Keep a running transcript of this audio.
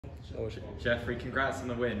No worries. Jeffrey, congrats on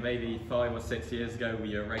the win. Maybe 5 or 6 years ago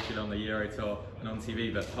we were regular on the Euro Tour and on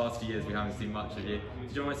TV, but the past few years we haven't seen much of you.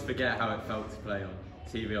 Did you almost forget how it felt to play on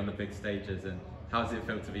TV on the big stages, and how does it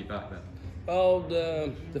feel to be back then? Well,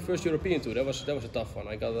 the first European tour, that was a tough one.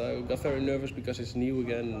 I got very nervous because it's new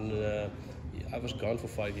again. And, I was gone for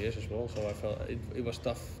 5 years as well, so I felt it was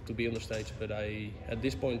tough to be on the stage. But at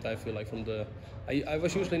this point, I feel like I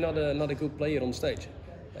was usually not a good player on stage,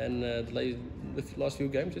 and the last few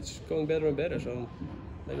games it's going better and better. So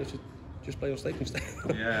maybe I should just play on stage instead.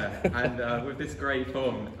 Yeah, and with this great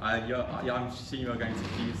form, I'm assuming you're going to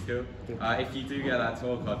Q still. If you do get that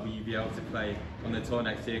tour card, will you be able to play on the tour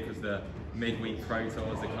next year because the midweek pro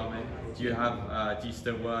tours are coming? Do you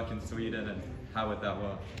still work in Sweden, and how would that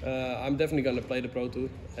work? I'm definitely going to play the pro tour,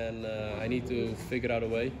 and I need to figure out a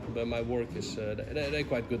way. But my work is they're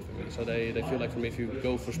quite good for me. So they feel like for me, if you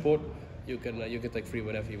go for sport, you can take free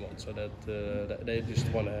whenever you want. So that they just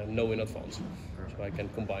want to know in advance, so I can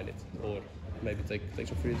combine it, or maybe take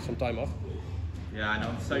some time off. Yeah, and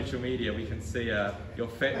on social media we can see your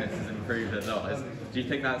fitness has improved a lot. Do you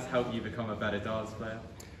think that's helped you become a better darts player?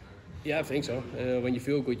 Yeah, I think so. When you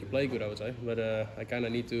feel good, you play good, I would say. But I kind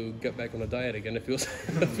of need to get back on a diet again. It feels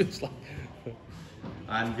like.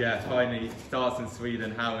 And yeah, finally, darts in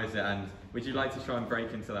Sweden. How is it? And would you like to try and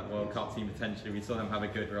break into that World Cup team potentially? We saw them have a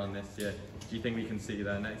good run this year. Do you think we can see you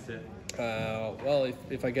there next year? Well,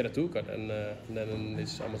 if I get a tour card, then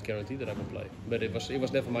it's almost guaranteed that I will play. But it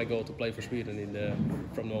was never my goal to play for Sweden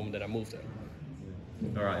from the moment that I moved there.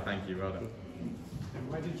 All right, thank you, well done.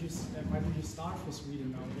 Why did you start for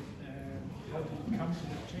Sweden now? How did it come to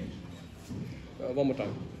that change? One more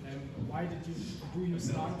time. Why do you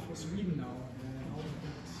start for Sweden now?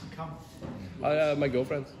 How did it come? My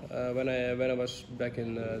girlfriend. When I was back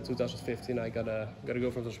in 2015, I got a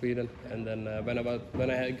girlfriend from Sweden, and then when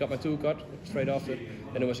I got my tour card straight after,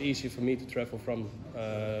 then it was easier for me to travel from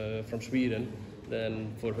Sweden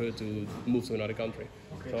than for her to move to another country.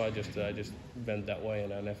 Okay. So I just went that way,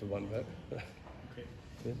 and I never went back. Okay.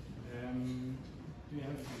 Yeah.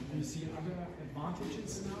 Do you see other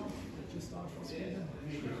advantages now that you start for Sweden?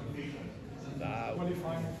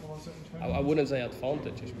 Qualifying for a certain tournament? I wouldn't say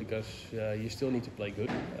advantages, because you still need to play good.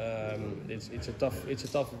 It's a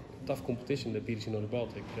tough competition, the PDC Nordic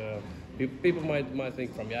Baltic. People might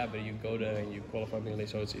think but you go there and you qualify mainly,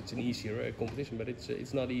 so it's an easier competition, but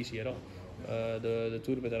it's not easy at all. The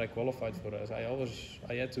tournament that I qualified for,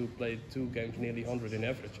 I had to play 2 games nearly 100 in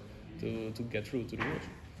average to get through to the Euros.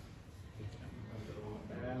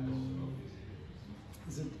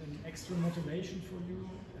 Is it an extra motivation for you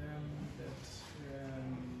that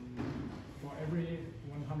for every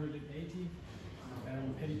 180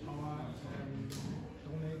 Paddy Power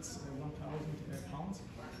donates 1,000 pounds?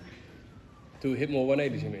 To hit more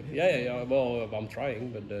 180s, you mean? Yeah. Well, I'm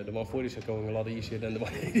trying, but the 140s are going a lot easier than the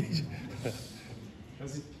 180s.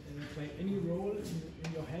 Does it play any role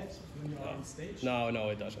in your head when you're on stage? No,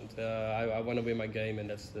 it doesn't. I want to win my game, and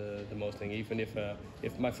that's the most thing. Even if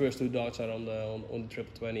my first 2 darts are on the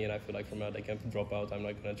triple 20, and I feel like from that they can drop out, I'm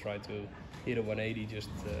not going to try to hit a 180 just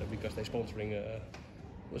because they're sponsoring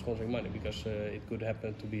money. Because it could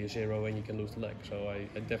happen to be a 0 and you can lose the leg. So I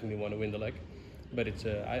definitely want to win the leg. But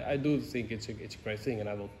I do think it's a great thing, and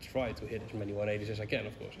I will try to hit as many 180s as I can,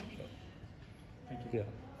 of course. So. Thank you. Yeah,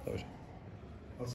 that was it.